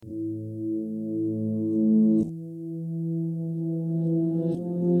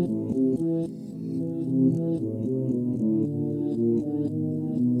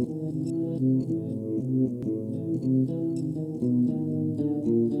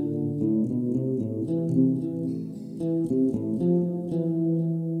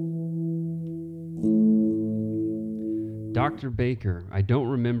Dr. Baker, I don't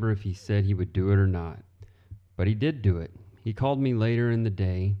remember if he said he would do it or not, but he did do it. He called me later in the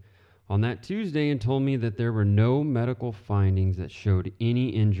day on that Tuesday and told me that there were no medical findings that showed any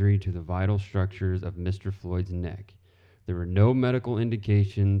injury to the vital structures of Mr. Floyd's neck. There were no medical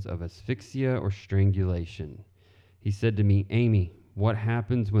indications of asphyxia or strangulation. He said to me, Amy, what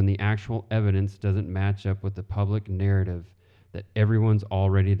happens when the actual evidence doesn't match up with the public narrative that everyone's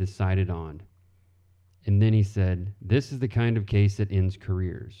already decided on? And then he said, this is the kind of case that ends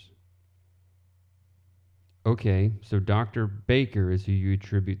careers. Okay, so Dr. Baker is who you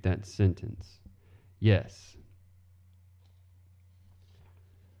attribute that sentence. Yes.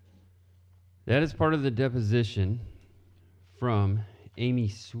 That is part of the deposition from Amy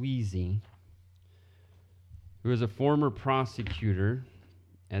Sweezy, who is a former prosecutor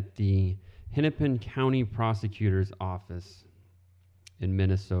at the Hennepin County Prosecutor's Office in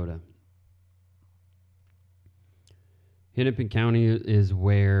Minnesota. Hennepin County is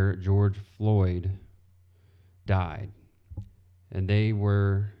where George Floyd died, and they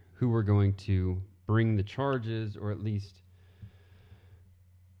were who were going to bring the charges, or at least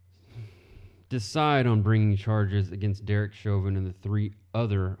decide on bringing charges against Derek Chauvin and the 3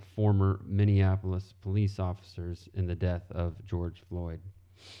 other former Minneapolis police officers in the death of George Floyd.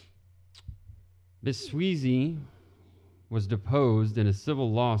 Ms. Sweezy was deposed in a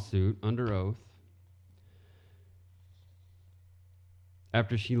civil lawsuit under oath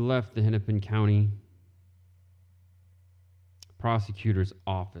after she left the Hennepin County prosecutor's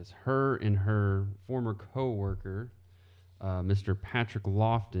office. Her and her former co-worker, Mr. Patrick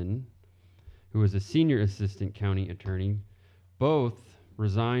Lofton, who was a senior assistant county attorney, both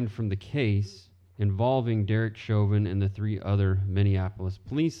resigned from the case involving Derek Chauvin and the 3 other Minneapolis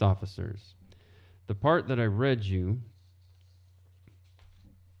police officers. The part that I read you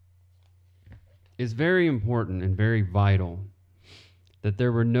is very important and very vital, that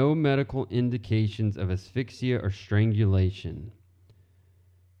there were no medical indications of asphyxia or strangulation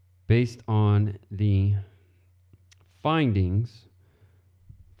based on the findings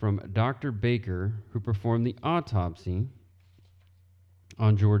from Dr. Baker, who performed the autopsy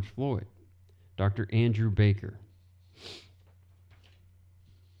on George Floyd, Dr. Andrew Baker.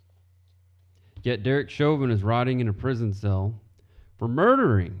 Yet Derek Chauvin is rotting in a prison cell for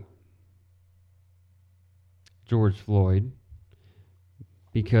murdering George Floyd,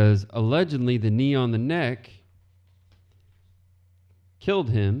 because allegedly the knee on the neck killed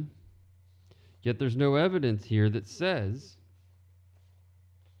him, yet there's no evidence here that says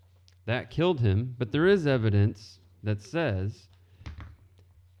that killed him, but there is evidence that says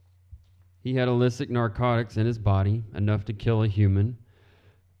he had illicit narcotics in his body, enough to kill a human.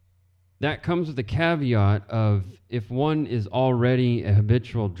 That comes with the caveat of, if one is already a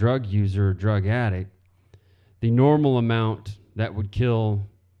habitual drug user or drug addict, the normal amount that would kill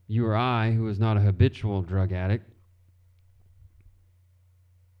you or I, who is not a habitual drug addict,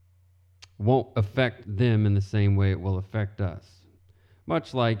 won't affect them in the same way it will affect us.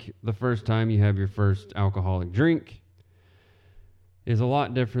 Much like the first time you have your first alcoholic drink is a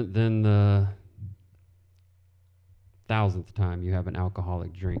lot different than the 1,000th time you have an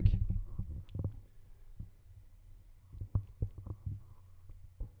alcoholic drink.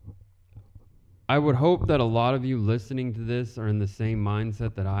 I would hope that a lot of you listening to this are in the same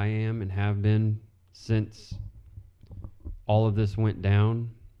mindset that I am and have been since all of this went down,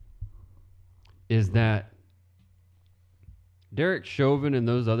 is that Derek Chauvin and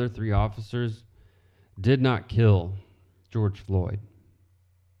those other 3 officers did not kill George Floyd.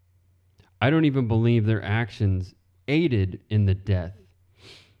 I don't even believe their actions aided in the death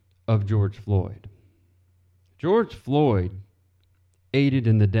of George Floyd. George Floyd aided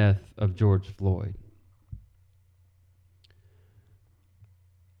in the death of George Floyd.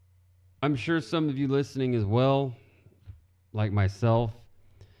 I'm sure some of you listening as well, like myself,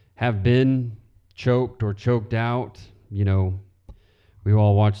 have been choked or choked out. You know, we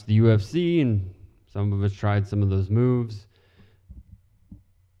all watched the UFC and some of us tried some of those moves.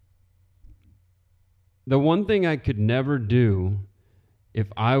 The one thing I could never do if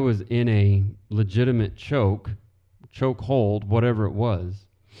I was in a legitimate choke hold, whatever it was,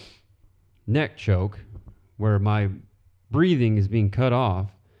 neck choke, where my breathing is being cut off,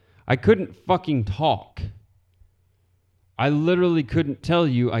 I couldn't fucking talk. I literally couldn't tell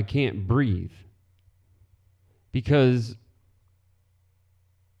you I can't breathe, because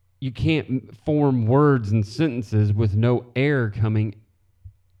you can't form words and sentences with no air coming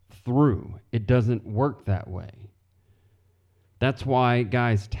through. It doesn't work that way. That's why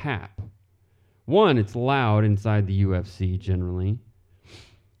guys tap. One, it's loud inside the UFC generally.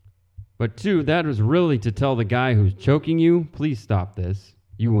 But 2, that was really to tell the guy who's choking you, please stop this.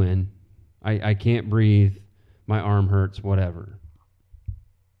 You win. I can't breathe. My arm hurts, whatever.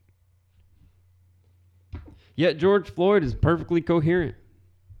 Yet George Floyd is perfectly coherent.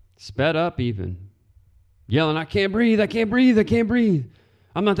 Sped up even. Yelling, I can't breathe, I can't breathe, I can't breathe.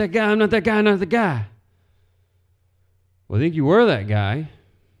 I'm not that guy, I'm not that guy, I'm not the guy. Well, I think you were that guy.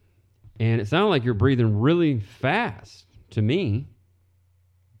 And it sounded like you're breathing really fast to me.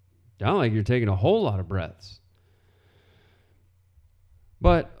 Sounded like you're taking a whole lot of breaths.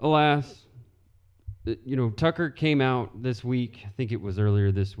 But alas, Tucker came out this week. I think it was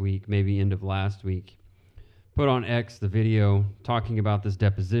earlier this week, maybe end of last week. Put on X the video talking about this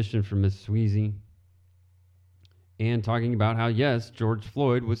deposition from Ms. Sweezy. And talking about how, yes, George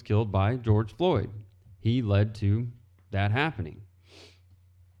Floyd was killed by George Floyd. He led to that happening.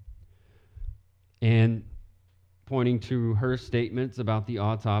 And pointing to her statements about the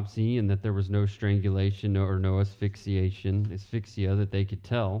autopsy and that there was no strangulation or no asphyxia that they could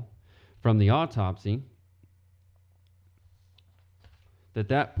tell from the autopsy,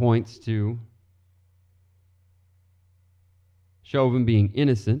 that points to Chauvin being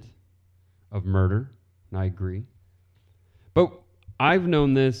innocent of murder, and I agree. But I've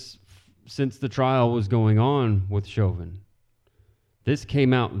known this since the trial was going on with Chauvin. This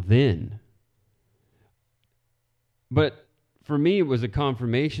came out then. But for me, it was a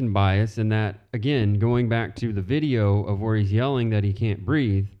confirmation bias in that, again, going back to the video of where he's yelling that he can't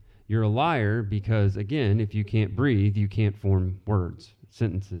breathe, you're a liar because, again, if you can't breathe, you can't form words,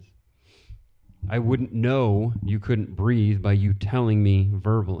 sentences. I wouldn't know you couldn't breathe by you telling me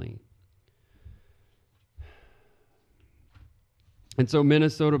verbally. And so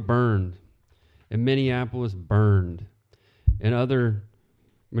Minnesota burned, and Minneapolis burned, and other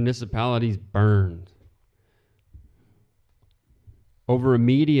municipalities burned over a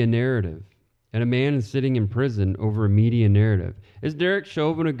media narrative. And a man is sitting in prison over a media narrative. Is Derek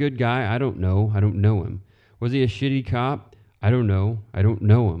Chauvin a good guy? I don't know. I don't know him. Was he a shitty cop? I don't know. I don't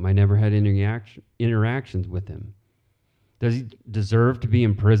know him. I never had interactions with him. Does he deserve to be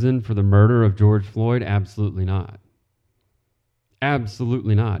in prison for the murder of George Floyd? Absolutely not.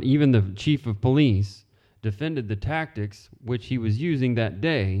 Absolutely not. Even the chief of police defended the tactics which he was using that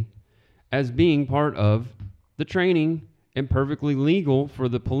day as being part of the training and perfectly legal for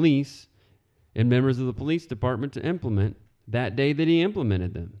the police and members of the police department to implement that day that he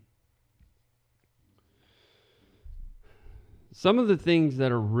implemented them. Some of the things that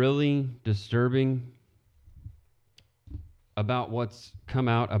are really disturbing about what's come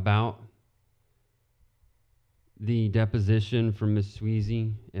out about the deposition from Ms.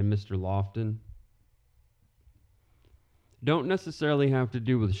 Sweezy and Mr. Lofton don't necessarily have to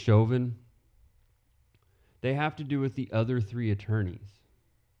do with Chauvin. They have to do with the other 3 attorneys,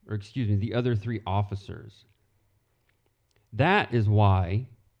 the other 3 officers. That is why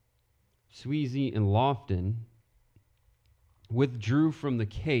Sweezy and Lofton withdrew from the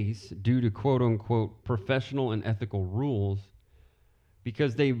case due to quote-unquote professional and ethical rules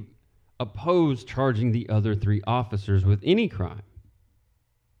because they opposed charging the other 3 officers with any crime.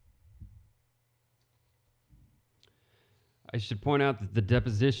 I should point out that the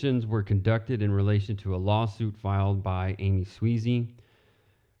depositions were conducted in relation to a lawsuit filed by Amy Sweezy.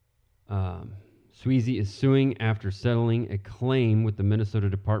 Sweezy is suing after settling a claim with the Minnesota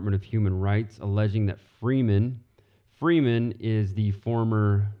Department of Human Rights alleging that Freeman is the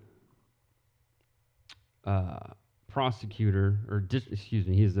former prosecutor,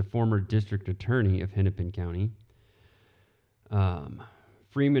 he is the former district attorney of Hennepin County.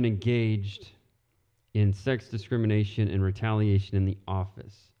 Freeman engaged in sex discrimination and retaliation in the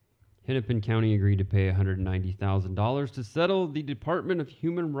office. Hennepin County agreed to pay $190,000 to settle the Department of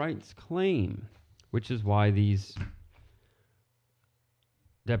Human Rights claim, which is why these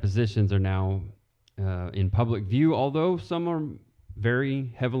depositions are now in public view, although some are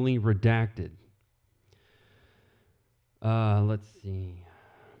very heavily redacted. Let's see.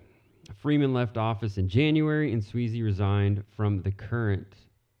 Freeman left office in January, and Sweezy resigned from the current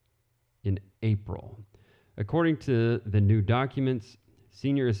in April. According to the new documents,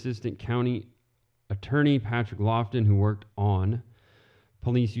 Senior Assistant County Attorney Patrick Lofton, who worked on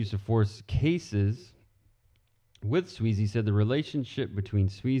police use of force cases with Sweezy, said the relationship between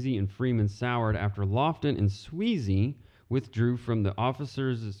Sweezy and Freeman soured after Lofton and Sweezy withdrew from the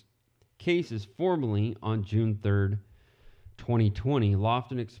officers' cases formally on June 3rd, 2020.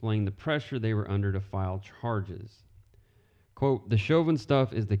 Lofton explained the pressure they were under to file charges. Quote, the Chauvin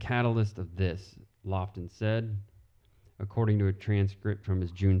stuff is the catalyst of this, Lofton said, according to a transcript from his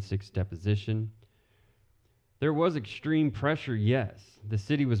June 6th deposition. There was extreme pressure, yes. The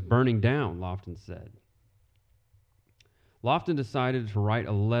city was burning down, Lofton said. Lofton decided to write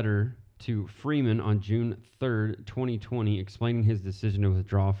a letter to Freeman on June 3rd, 2020, explaining his decision to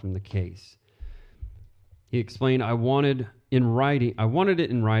withdraw from the case. He explained, I wanted it in writing,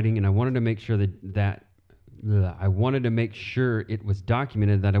 and I wanted to make sure I wanted to make sure it was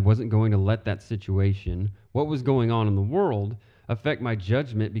documented that I wasn't going to let that situation, what was going on in the world, affect my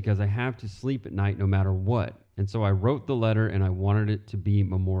judgment because I have to sleep at night no matter what. And so I wrote the letter and I wanted it to be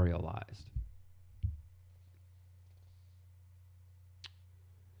memorialized.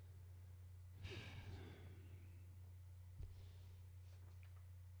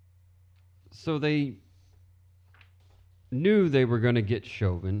 So they knew they were going to get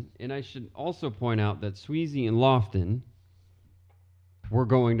Chauvin, and I should also point out that Sweezy and Lofton were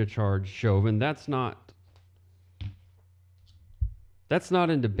going to charge Chauvin. That's not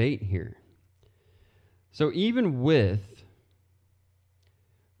in debate here. So even with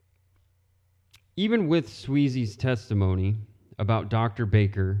Sweezy's testimony about Dr.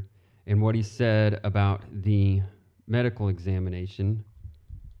 Baker and what he said about the medical examination,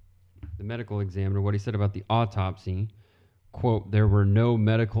 the medical examiner, what he said about the autopsy, quote, there were no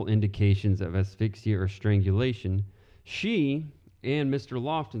medical indications of asphyxia or strangulation, she and Mr.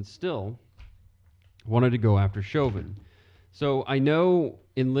 Lofton still wanted to go after Chauvin. So I know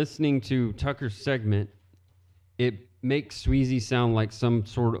in listening to Tucker's segment, it makes Sweezy sound like some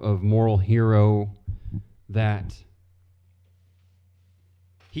sort of moral hero that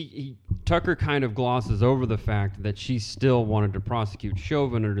Tucker kind of glosses over the fact that she still wanted to prosecute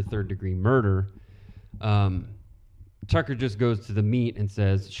Chauvin under third-degree murder. Tucker just goes to the meat and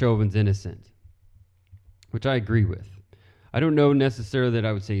says Chauvin's innocent, which I agree with. I don't know necessarily that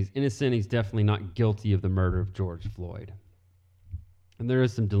I would say he's innocent. He's definitely not guilty of the murder of George Floyd. And there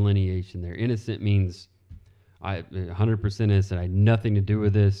is some delineation there. Innocent means I 100% innocent. I had nothing to do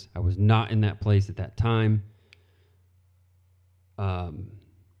with this. I was not in that place at that time.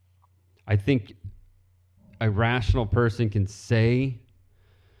 I think a rational person can say,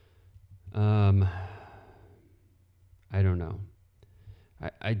 I don't know.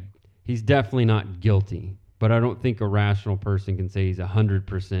 He's definitely not guilty, but I don't think a rational person can say he's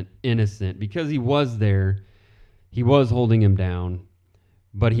 100% innocent because he was there. He was holding him down,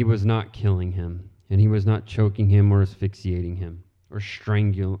 but he was not killing him, and he was not choking him or asphyxiating him or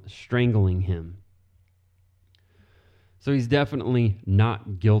strangling him. So he's definitely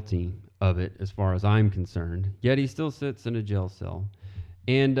not guilty of it as far as I'm concerned, yet he still sits in a jail cell.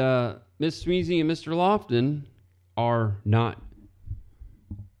 And Miss Sweezy and Mr. Lofton are not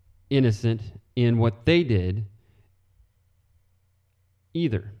innocent in what they did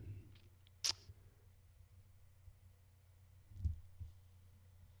either.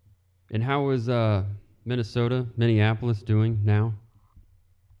 And how is Minneapolis doing now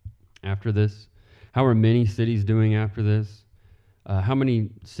after this? How are many cities doing after this? How many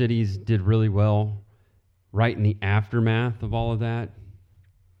cities did really well right in the aftermath of all of that?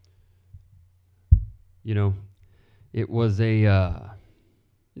 You know, it was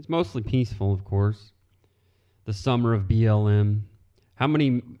it's mostly peaceful, of course. The summer of BLM. How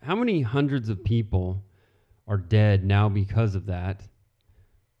many hundreds of people are dead now because of that?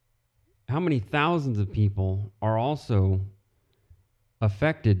 How many thousands of people are also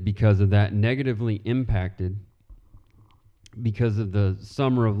affected because of that, negatively impacted because of the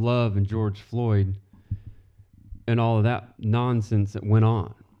summer of love and George Floyd and all of that nonsense that went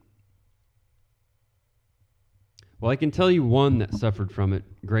on? Well, I can tell you one that suffered from it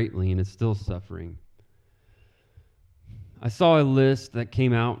greatly and is still suffering. I saw a list that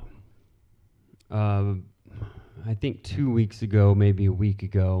came out, I think 2 weeks ago, maybe a week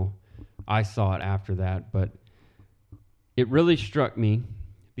ago. I saw it after that, but it really struck me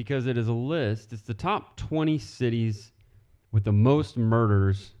because it is a list. It's the top 20 cities with the most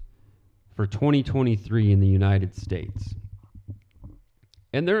murders for 2023 in the United States.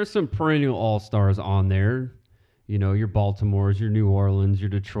 And there are some perennial all-stars on there. You know, your Baltimore's, your New Orleans, your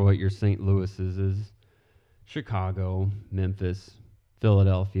Detroit, your St. Louis's, Chicago, Memphis,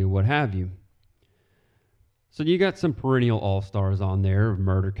 Philadelphia, what have you. So you got some perennial all-stars on there of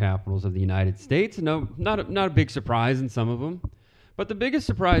murder capitals of the United States. No, not a big surprise in some of them. But the biggest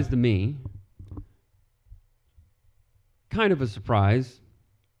surprise to me, kind of a surprise.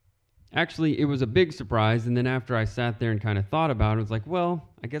 Actually, it was a big surprise, and then after I sat there and kind of thought about it, I was like, well,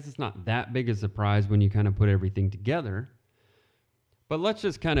 I guess it's not that big a surprise when you kind of put everything together. But let's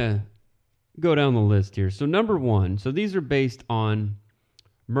just kind of go down the list here. So number one, so these are based on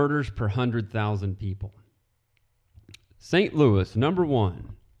murders per 100,000 people. St. Louis, number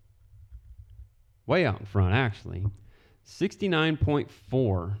one. way out in front, actually.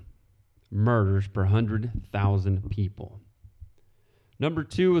 69.4 murders per 100,000 people. Number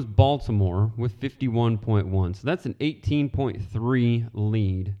 2 is Baltimore with 51.1. So that's an 18.3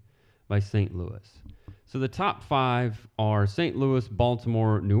 lead by St. Louis. So the top 5 are St. Louis,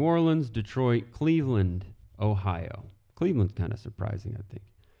 Baltimore, New Orleans, Detroit, Cleveland, Ohio. Cleveland's kind of surprising, I think.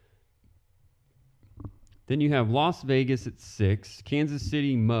 Then you have Las Vegas at 6, Kansas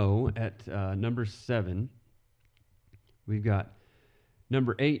City, Mo at number 7. We've got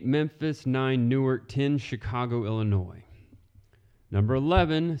number 8, Memphis, 9, Newark, 10, Chicago, Illinois. Number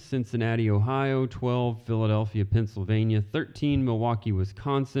 11, Cincinnati, Ohio, 12, Philadelphia, Pennsylvania, 13, Milwaukee,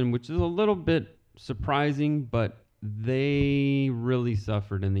 Wisconsin, which is a little bit surprising, but they really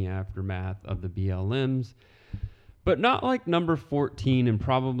suffered in the aftermath of the BLMs. But not like number 14, and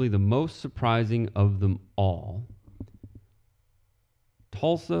probably the most surprising of them all,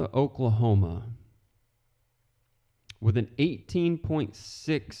 Tulsa, Oklahoma, with an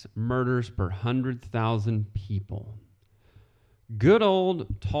 18.6 murders per 100,000 people. Good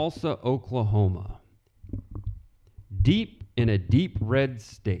old Tulsa, Oklahoma, deep in a deep red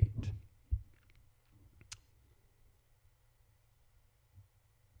state.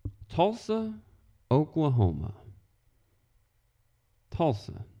 Tulsa, Oklahoma.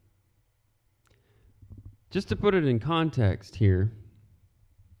 Tulsa. Just to put it in context here,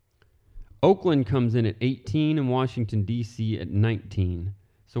 Oakland comes in at 18 and Washington, D.C. at 19.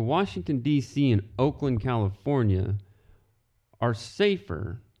 So Washington, D.C. and Oakland, California are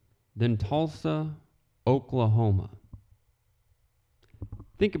safer than Tulsa, Oklahoma.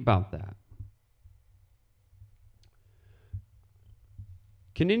 Think about that.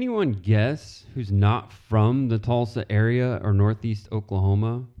 Can anyone guess who's not from the Tulsa area or northeast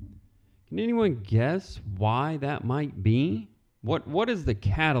Oklahoma? Can anyone guess why that might be? What is the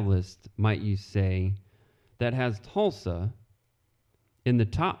catalyst, might you say, that has Tulsa in the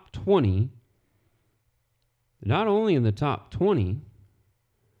top 20, not only in the top 20,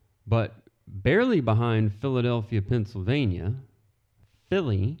 but barely behind Philadelphia, Pennsylvania,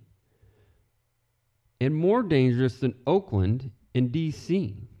 Philly, and more dangerous than Oakland and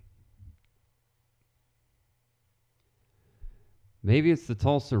D.C.? Maybe it's the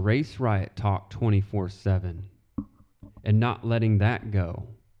Tulsa race riot talk 24/7 and not letting that go.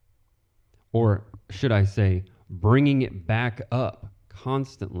 Or should I say, bringing it back up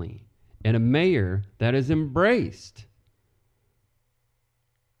constantly. And a mayor that has embraced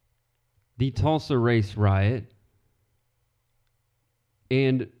the Tulsa race riot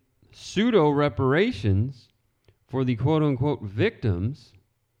and pseudo reparations for the quote-unquote victims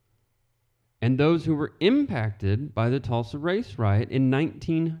and those who were impacted by the Tulsa race riot in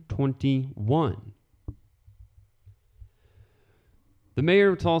 1921. The mayor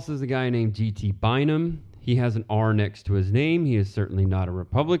of Tulsa is a guy named G.T. Bynum. He has an R next to his name. He is certainly not a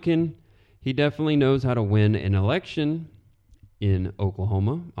Republican. He definitely knows how to win an election in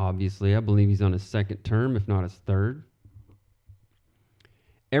Oklahoma. Obviously, I believe he's on his second term, if not his third.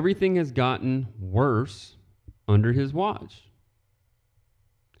 Everything has gotten worse under his watch.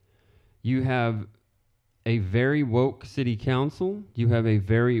 You have a very woke city council. You have a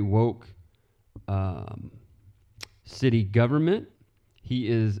very woke city government. He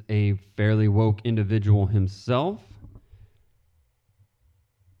is a fairly woke individual himself.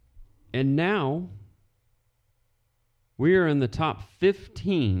 And now we are in the top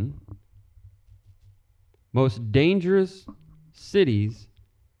 15 most dangerous cities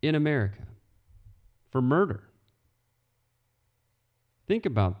in America for murder. Think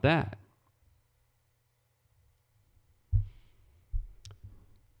about that.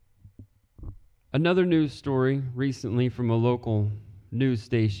 Another news story recently from a local news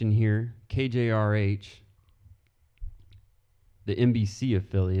station here, KJRH, the NBC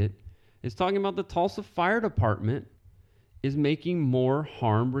affiliate, is talking about the Tulsa Fire Department is making more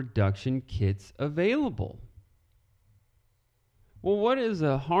harm reduction kits available. Well, what is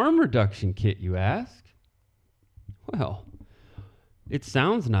a harm reduction kit, you ask? Well, it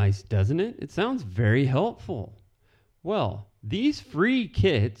sounds nice, doesn't it? It sounds very helpful. Well, these free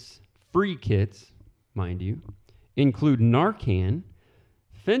kits, mind you, include Narcan,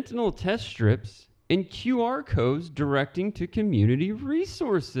 fentanyl test strips, and QR codes directing to community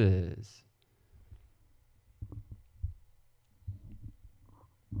resources.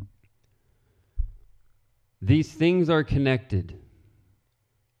 These things are connected.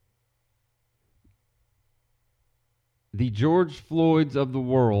 The George Floyds of the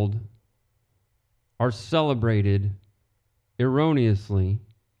world are celebrated erroneously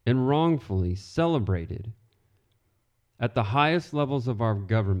and wrongfully celebrated at the highest levels of our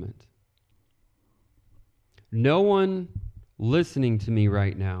government. No one listening to me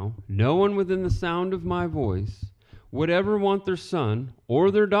right now, no one within the sound of my voice would ever want their son or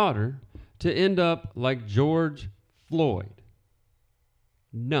their daughter to end up like George Floyd.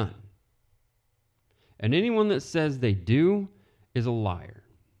 None. And anyone that says they do is a liar.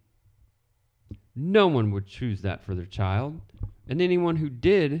 No one would choose that for their child. And anyone who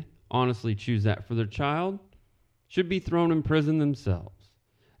did honestly choose that for their child should be thrown in prison themselves.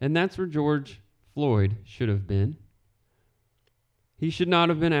 And that's where George Floyd should have been. He should not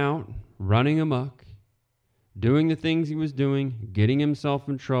have been out running amok, doing the things he was doing, getting himself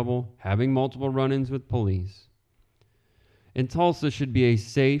in trouble, having multiple run-ins with police. And Tulsa should be a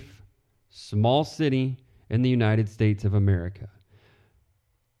safe, small city in the United States of America.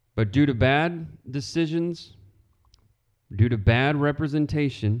 But due to bad decisions, due to bad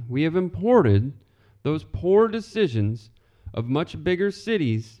representation, we have imported those poor decisions of much bigger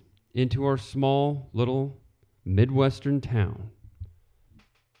cities into our small little Midwestern town.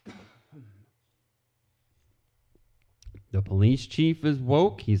 The police chief is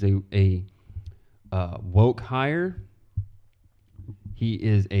woke. He's a woke hire. He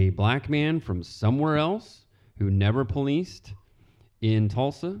is a black man from somewhere else who never policed in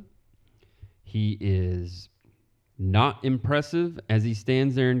Tulsa. He is not impressive as he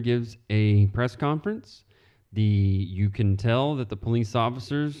stands there and gives a press conference. You can tell that the police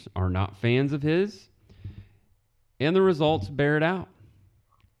officers are not fans of his, and the results bear it out.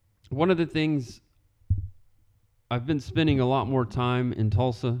 One of the things, I've been spending a lot more time in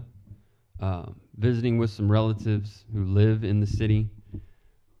Tulsa, visiting with some relatives who live in the city.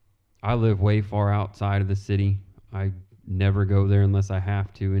 I live way far outside of the city. I never go there unless I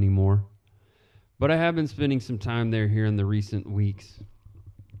have to anymore. But I have been spending some time there here in the recent weeks,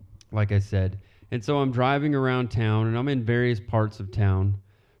 like I said. And so I'm driving around town, and I'm in various parts of town,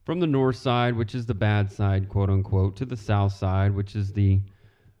 from the north side, which is the bad side, quote unquote, to the south side, which is the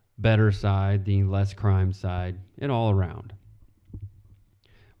better side, the less crime side, and all around.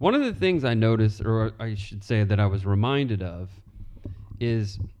 One of the things I noticed, or I should say that I was reminded of,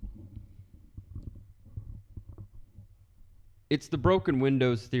 is it's the broken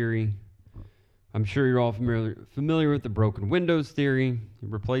windows theory. I'm sure you're all familiar with the broken windows theory.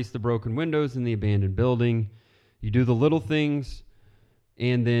 You replace the broken windows in the abandoned building. You do the little things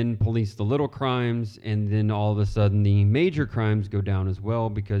and then police the little crimes, and then all of a sudden the major crimes go down as well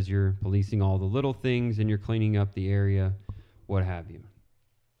because you're policing all the little things and you're cleaning up the area, what have you.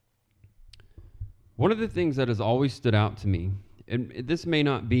 One of the things that has always stood out to me, and this may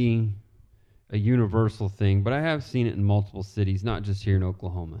not be a universal thing, but I have seen it in multiple cities, not just here in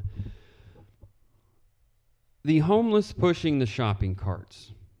Oklahoma. The homeless pushing the shopping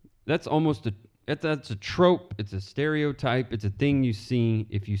carts. That's a trope. It's a stereotype. It's a thing you see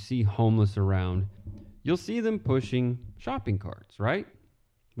if you see homeless around. You'll see them pushing shopping carts, right?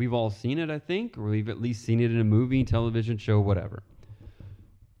 We've all seen it, I think, or we've at least seen it in a movie, television show, whatever.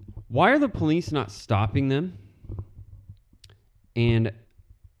 Why are the police not stopping them and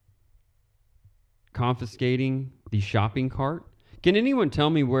confiscating the shopping cart? Can anyone tell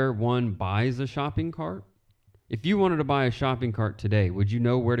me where one buys a shopping cart? If you wanted to buy a shopping cart today, would you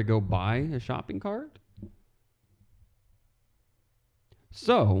know where to go buy a shopping cart?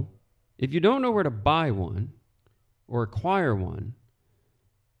 So, if you don't know where to buy one or acquire one,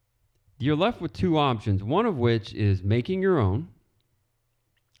 you're left with two options, one of which is making your own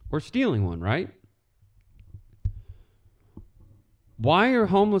or stealing one, right? Why are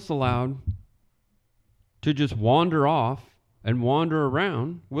homeless allowed to just wander off and wander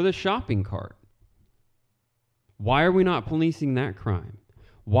around with a shopping cart? Why are we not policing that crime?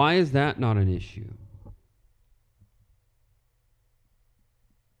 Why is that not an issue?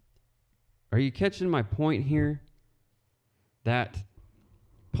 Are you catching my point here? That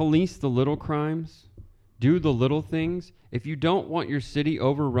police the little crimes, do the little things. If you don't want your city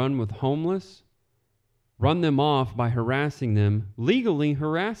overrun with homeless, run them off by harassing them, legally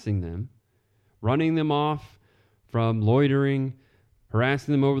harassing them, running them off from loitering,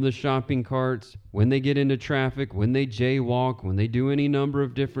 harassing them over the shopping carts, when they get into traffic, when they jaywalk, when they do any number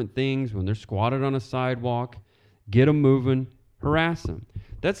of different things, when they're squatted on a sidewalk, get them moving, harass them.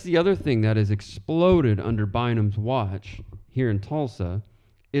 That's the other thing that has exploded under Bynum's watch here in Tulsa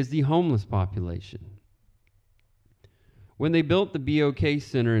is the homeless population. When they built the BOK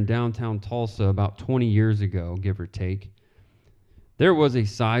Center in downtown Tulsa about 20 years ago, give or take, there was a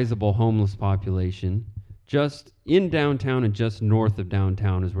sizable homeless population just in downtown and just north of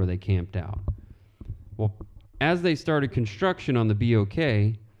downtown is where they camped out. Well, as they started construction on the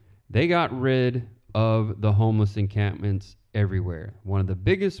BOK, they got rid of the homeless encampments everywhere. One of the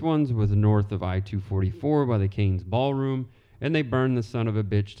biggest ones was north of I-244 by the Canes Ballroom, and they burned the son of a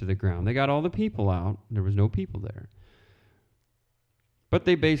bitch to the ground. They got all the people out. There was no people there. But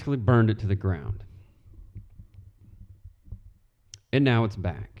they basically burned it to the ground. And now it's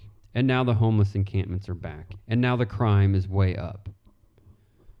back. And now the homeless encampments are back. And now the crime is way up.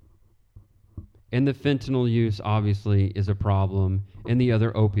 And the fentanyl use obviously is a problem. And the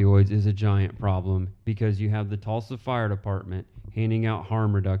other opioids is a giant problem because you have the Tulsa Fire Department handing out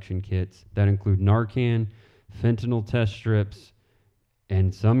harm reduction kits that include Narcan, fentanyl test strips,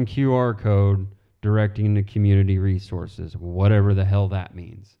 and some QR code directing to community resources, whatever the hell that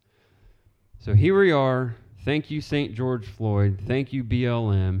means. So here we are. Thank you, St. George Floyd. Thank you,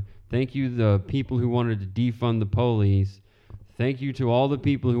 BLM. Thank you, the people who wanted to defund the police. Thank you to all the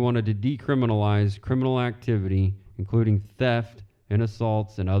people who wanted to decriminalize criminal activity, including theft and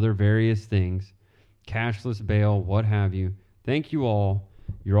assaults and other various things, cashless bail, what have you. Thank you all.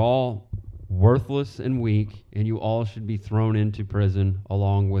 You're all worthless and weak, and you all should be thrown into prison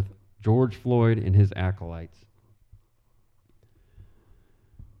along with George Floyd and his acolytes.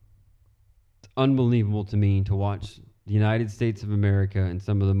 Unbelievable to me to watch the United States of America and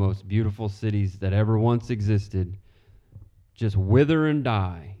some of the most beautiful cities that ever once existed just wither and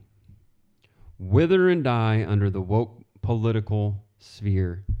die under the woke political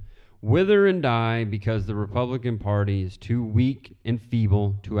sphere, wither and die because the Republican Party is too weak and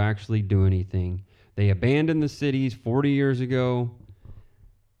feeble to actually do anything. They abandoned the cities 40 years ago,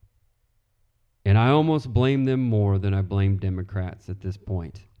 and I almost blame them more than I blame Democrats at this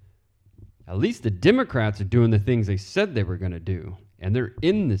point. At least the Democrats are doing the things they said they were going to do, and they're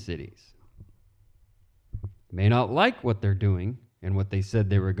in the cities. May not like what they're doing and what they said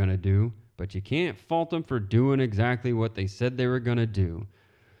they were going to do, but you can't fault them for doing exactly what they said they were going to do.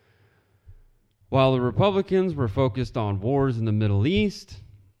 While the Republicans were focused on wars in the Middle East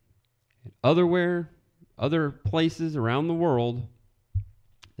and other places around the world,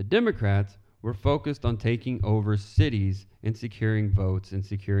 the Democrats were focused on taking over cities and securing votes and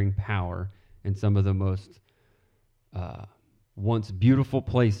securing power in some of the most once beautiful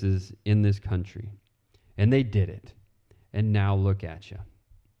places in this country. And they did it. And now look at you.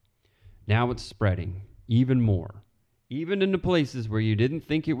 Now it's spreading even more. Even in the places where you didn't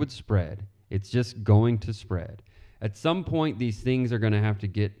think it would spread, it's just going to spread. At some point, these things are going to have to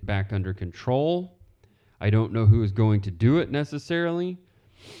get back under control. I don't know who is going to do it necessarily.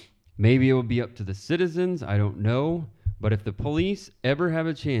 Maybe it will be up to the citizens. I don't know. But if the police ever have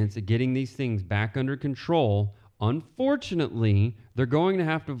a chance at getting these things back under control, unfortunately, they're going to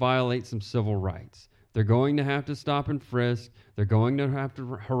have to violate some civil rights. They're going to have to stop and frisk. They're going to have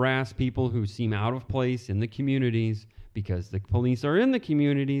to harass people who seem out of place in the communities because the police are in the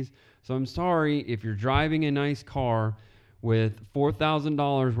communities. So I'm sorry if you're driving a nice car with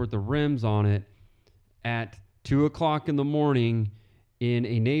 $4,000 worth of rims on it at 2 o'clock in the morning in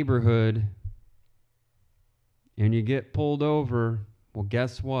a neighborhood and you get pulled over. Well,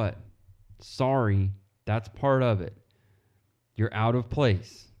 guess what? Sorry, that's part of it. You're out of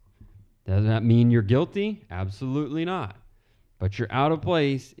place. Does that mean you're guilty? Absolutely not. But you're out of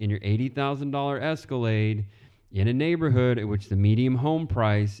place in your $80,000 Escalade in a neighborhood in which the median home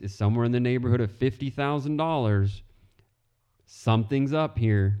price is somewhere in the neighborhood of $50,000. Something's up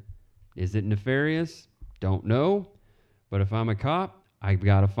here. Is it nefarious? Don't know. But if I'm a cop, I've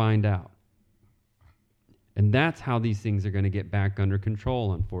got to find out. And that's how these things are going to get back under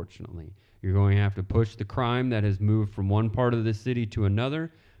control, unfortunately. You're going to have to push the crime that has moved from one part of the city to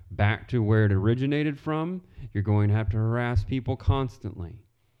another back to where it originated from. You're going to have to harass people constantly.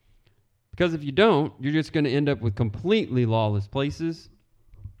 Because if you don't, you're just going to end up with completely lawless places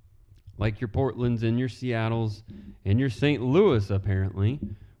like your Portlands and your Seattles and your St. Louis, apparently.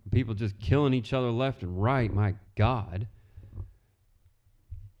 People just killing each other left and right. My God.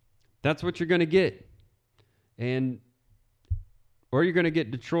 That's what you're going to get. Or you're going to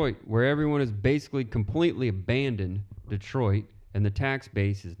get Detroit, where everyone has basically completely abandoned Detroit, and the tax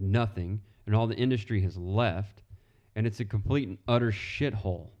base is nothing, and all the industry has left, and it's a complete and utter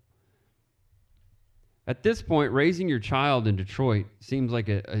shithole. At this point, raising your child in Detroit seems like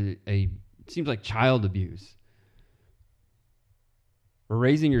seems like child abuse. Or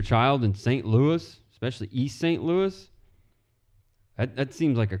raising your child in St. Louis, especially East St. Louis, that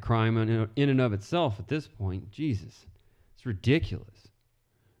seems like a crime in and of itself at this point. Jesus, it's ridiculous.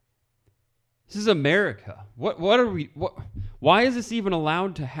 This is America. Why is this even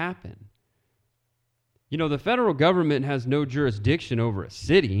allowed to happen? You know, the federal government has no jurisdiction over a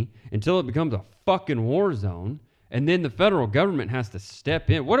city until it becomes a fucking war zone. And then the federal government has to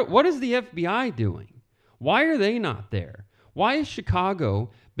step in. What is the FBI doing? Why are they not there? Why has Chicago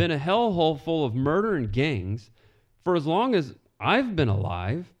been a hellhole full of murder and gangs for as long as I've been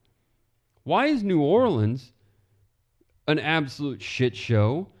alive? Why is New Orleans an absolute shit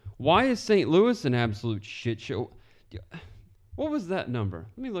show? Why is St. Louis an absolute shit show? What was that number?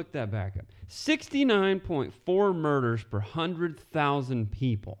 Let me look that back up. 69.4 murders per 100,000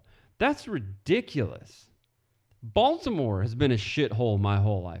 people. That's ridiculous. Baltimore has been a shithole my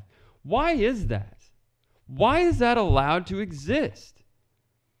whole life. Why is that? Why is that allowed to exist?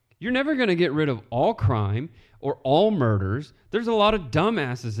 You're never going to get rid of all crime or all murders. There's a lot of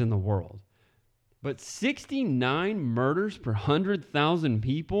dumbasses in the world. But 69 murders per 100,000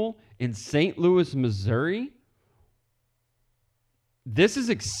 people in St. Louis, Missouri? This is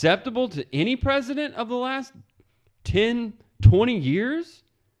acceptable to any president of the last 10, 20 years?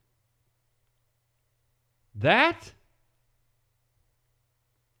 That?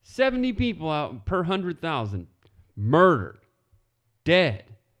 70 people out per 100,000 murdered, dead.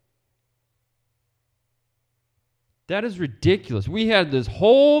 That is ridiculous. We had this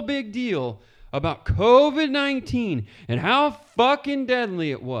whole big deal about COVID-19 and how fucking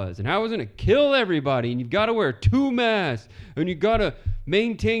deadly it was and how it was going to kill everybody, and you've got to wear 2 masks and you've got to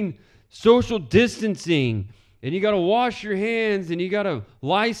maintain social distancing and you got to wash your hands and you got to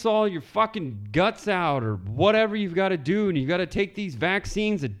Lysol your fucking guts out or whatever you've got to do, and you've got to take these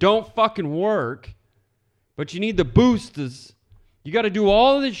vaccines that don't fucking work, but you need the boosters. You got to do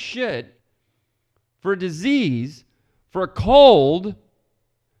all of this shit for a disease, for a cold,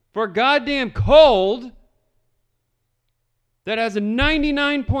 for a goddamn cold that has a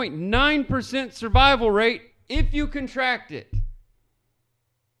 99.9% survival rate if you contract it.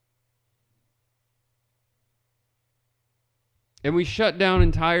 And we shut down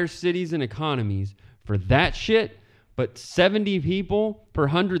entire cities and economies for that shit, but 70 people per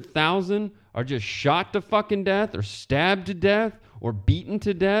 100,000 are just shot to fucking death or stabbed to death or beaten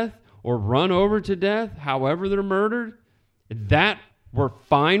to death or run over to death, however they're murdered. That we're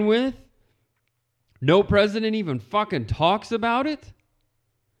fine with. No president even fucking talks about it.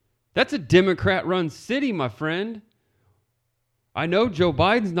 That's a Democrat-run city, my friend. I know Joe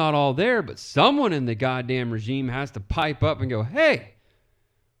Biden's not all there, but someone in the goddamn regime has to pipe up and go, hey,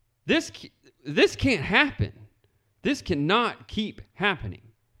 this can't happen. This cannot keep happening.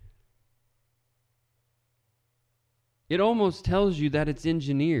 It almost tells you that it's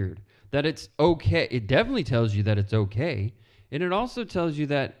engineered, that it's okay. It definitely tells you that it's okay. And it also tells you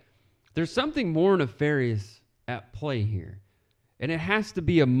that there's something more nefarious at play here. And it has to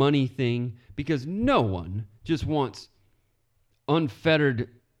be a money thing, because no one just wants unfettered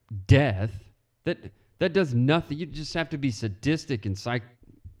death. That does nothing. You just have to be sadistic and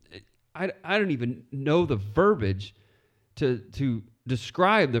I don't even know the verbiage to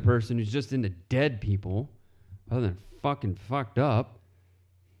describe the person who's just into dead people other than fucking fucked up.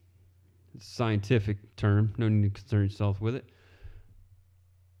 It's a scientific term. No need to concern yourself with it.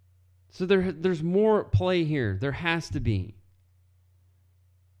 So there's more at play here. There has to be.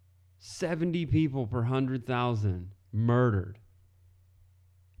 70 people per 100,000 murdered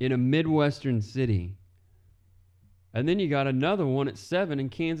in a Midwestern city. And then you got another one at 7 in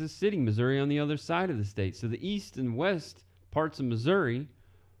Kansas City, Missouri, on the other side of the state. So the east and west parts of Missouri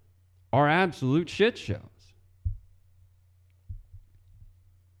are absolute shit shows.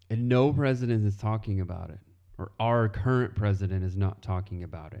 And no president is talking about it. Or our current president is not talking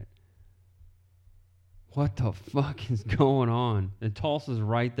about it. What the fuck is going on? And Tulsa's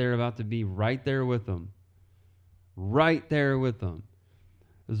right there, about to be right there with them. Right there with them.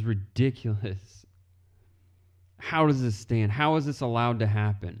 It was ridiculous. How does this stand? How is this allowed to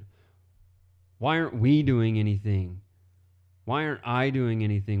happen? Why aren't we doing anything? Why aren't I doing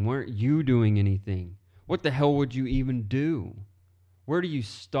anything? Why aren't you doing anything? What the hell would you even do? Where do you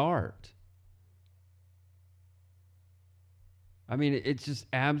start? I mean, it's just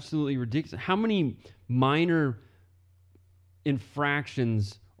absolutely ridiculous. How many minor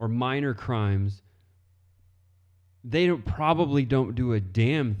infractions or minor crimes they probably don't do a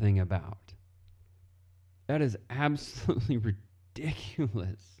damn thing about? That is absolutely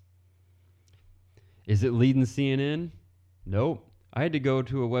ridiculous. Is it leading CNN? Nope. I had to go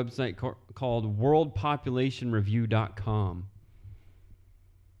to a website called worldpopulationreview.com.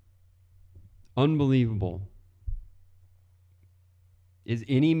 Unbelievable. Is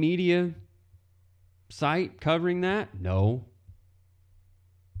any media site covering that? No.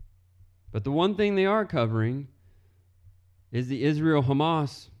 But the one thing they are covering is the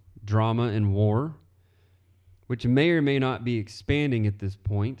Israel-Hamas drama and war, which may or may not be expanding at this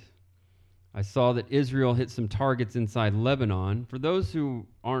point. I saw that Israel hit some targets inside Lebanon. For those who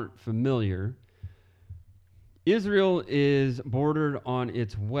aren't familiar, Israel is bordered on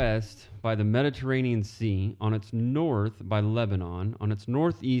its west by the Mediterranean Sea, on its north by Lebanon, on its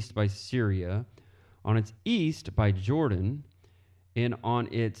northeast by Syria, on its east by Jordan, and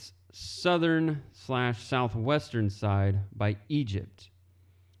on its southern/southwestern side by Egypt.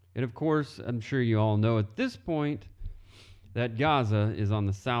 And of course, I'm sure you all know at this point that Gaza is on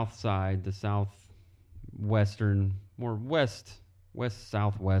the south side, the southwestern, more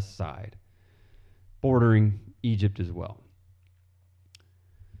west-southwest side, bordering Egypt as well.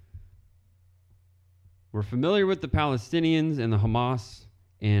 We're familiar with the Palestinians and the Hamas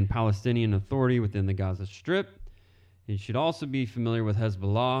and Palestinian Authority within the Gaza Strip. You should also be familiar with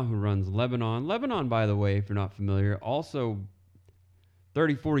Hezbollah, who runs Lebanon. Lebanon, by the way, if you're not familiar, also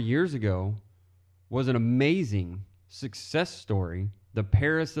 30, 40 years ago was an amazing success story. The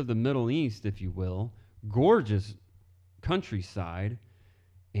Paris of the Middle East, if you will. Gorgeous countryside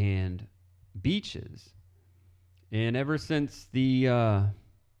and beaches. And ever since the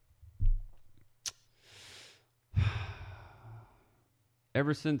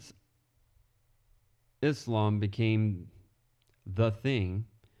ever since Islam became the thing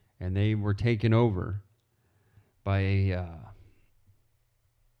and they were taken over by a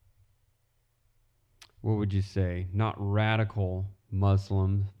what would you say? Not radical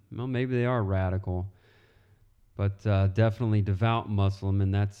Muslims. Well, maybe they are radical, but definitely devout Muslim,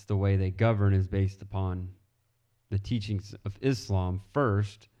 and that's the way they govern, is based upon the teachings of Islam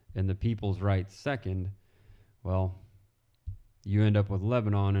first and the people's rights second. Well, you end up with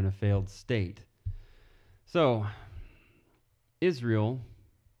Lebanon in a failed state. So, Israel,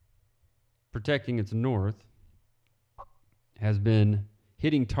 protecting its north, has been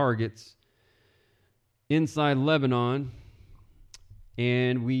hitting targets inside Lebanon,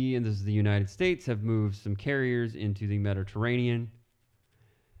 and we, and this is the United States, have moved some carriers into the Mediterranean.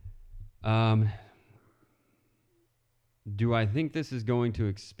 Do I think this is going to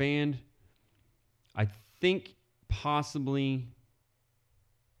expand? I think possibly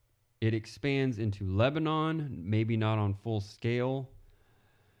it expands into Lebanon, maybe not on full scale.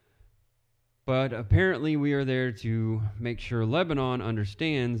 But apparently we are there to make sure Lebanon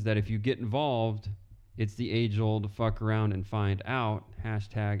understands that if you get involved, it's the age-old fuck around and find out,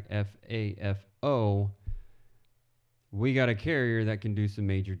 #FAFO. We got a carrier that can do some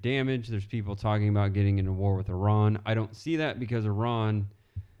major damage. There's people talking about getting into war with Iran. I don't see that because Iran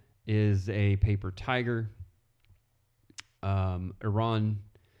is a paper tiger. Iran,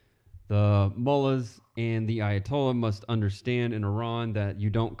 the mullahs and the Ayatollah must understand in Iran that you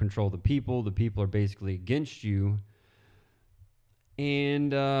don't control the people. The people are basically against you.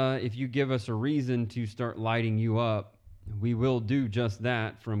 And if you give us a reason to start lighting you up, we will do just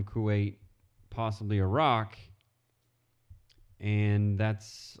that from Kuwait, possibly Iraq. And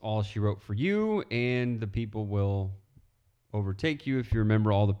that's all she wrote for you. And the people will overtake you. If you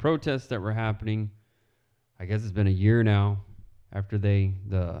remember all the protests that were happening, I guess it's been a year now after the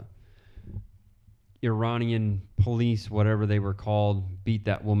Iranian police, whatever they were called, beat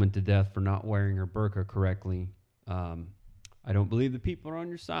that woman to death for not wearing her burqa correctly. I don't believe the people are on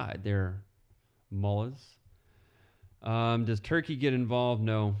your side. They're mullahs. Does Turkey get involved?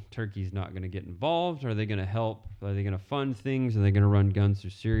 No, Turkey's not going to get involved. Are they going to help? Are they going to fund things? Are they going to run guns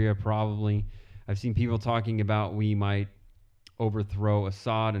through Syria? Probably. I've seen people talking about we might overthrow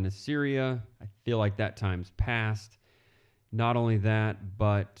Assad in Syria. I feel like that time's passed. Not only that,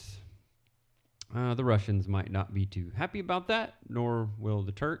 but the Russians might not be too happy about that, nor will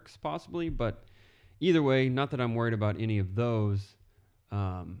the Turks possibly. But either way, not that I'm worried about any of those.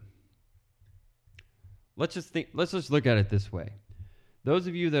 Let's just look at it this way. Those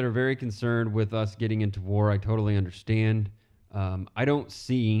of you that are very concerned with us getting into war, I totally understand. I don't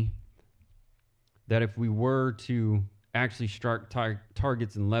see that if we were to actually strike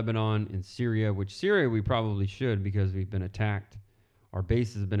targets in Lebanon and Syria, which Syria we probably should because we've been attacked. Our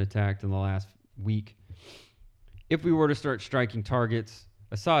base has been attacked in the last week. If we were to start striking targets,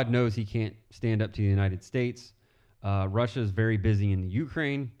 Assad knows he can't stand up to the United States. Russia is very busy in the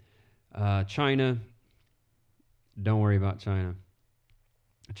Ukraine. China, don't worry about China.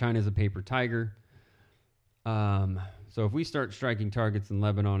 China is a paper tiger. So if we start striking targets in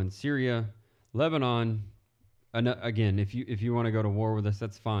Lebanon and Syria, Lebanon, again, if you want to go to war with us,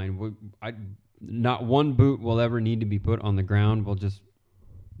 that's fine. Not one boot will ever need to be put on the ground. We'll just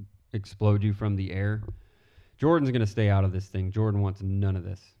explode you from the air. Jordan's going to stay out of this thing. Jordan wants none of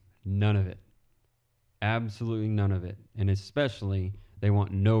this. None of it. Absolutely none of it. And especially, they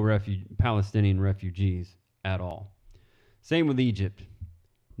want no Palestinian refugees at all. Same with Egypt.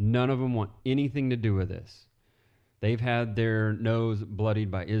 None of them want anything to do with this. They've had their nose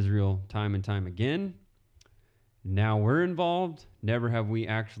bloodied by Israel time and time again. Now we're involved. Never have we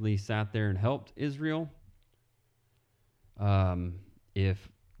actually sat there and helped Israel. If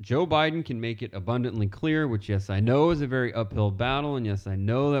Joe Biden can make it abundantly clear, which, yes, I know is a very uphill battle, and yes, I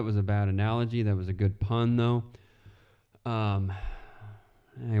know that was a bad analogy. That was a good pun, though.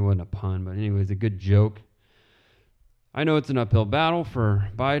 It wasn't a pun, but anyways, a good joke. I know it's an uphill battle for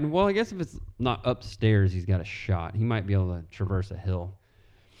Biden. Well, I guess if it's not upstairs, he's got a shot. He might be able to traverse a hill.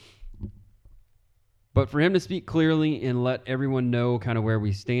 But for him to speak clearly and let everyone know kind of where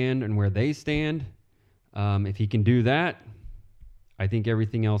we stand and where they stand, if he can do that, I think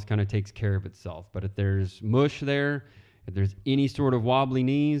everything else kind of takes care of itself. But if there's mush there, if there's any sort of wobbly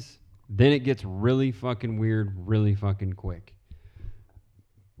knees, then it gets really fucking weird really fucking quick.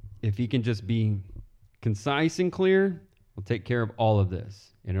 If he can just be concise and clear, we'll take care of all of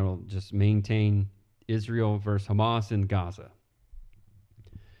this. And it'll just maintain Israel versus Hamas in Gaza.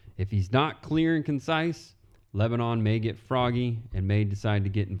 If he's not clear and concise, Lebanon may get froggy and may decide to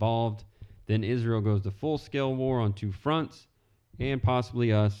get involved. Then Israel goes to full-scale war on two fronts, and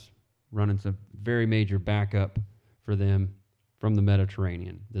possibly us running some very major backup for them from the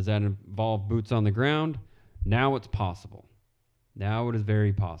Mediterranean. Does that involve boots on the ground? Now it's possible. Now it is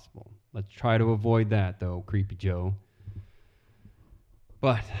very possible. Let's try to avoid that, though, Creepy Joe.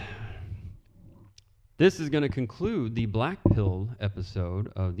 But this is going to conclude the Black Pill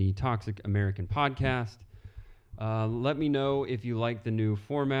episode of the Toxic American Podcast. Let me know if you like the new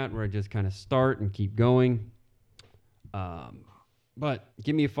format where I just kind of start and keep going. But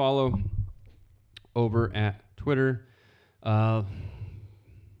give me a follow over at Twitter.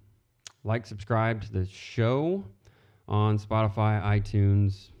 Like, subscribe to the show on Spotify,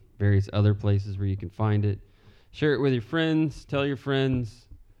 iTunes, various other places where you can find it. Share it with your friends. Tell your friends.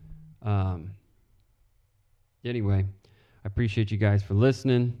 Anyway, I appreciate you guys for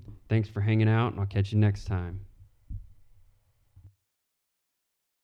listening. Thanks for hanging out, and I'll catch you next time.